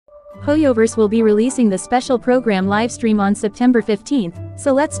HOYOVERSE will be releasing the special program livestream on September 15th,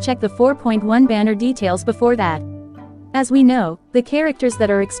 so let's check the 4.1 banner details before that. As we know, the characters that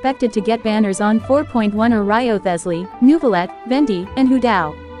are expected to get banners on 4.1 are RyoThesli, Nuvolette, Venti, and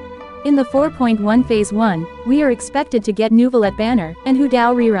Hudao. In the 4.1 Phase 1, we are expected to get Nuvolette banner, and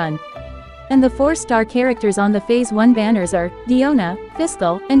Hudao rerun. And the 4-star characters on the Phase 1 banners are Diona,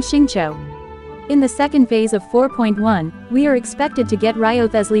 Fiscal, and Xingqiu. In the second phase of 4.1, we are expected to get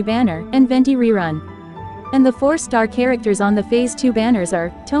RyoThesli banner, and Venti rerun. And the 4-star characters on the Phase 2 banners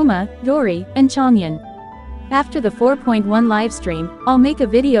are Toma, Dori, and Changyan. After the 4.1 livestream, I'll make a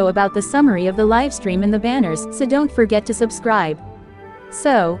video about the summary of the livestream and the banners, so don't forget to subscribe.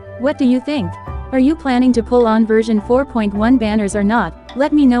 So, what do you think? Are you planning to pull on version 4.1 banners or not?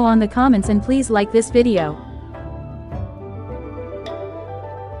 Let me know on the comments and please like this video.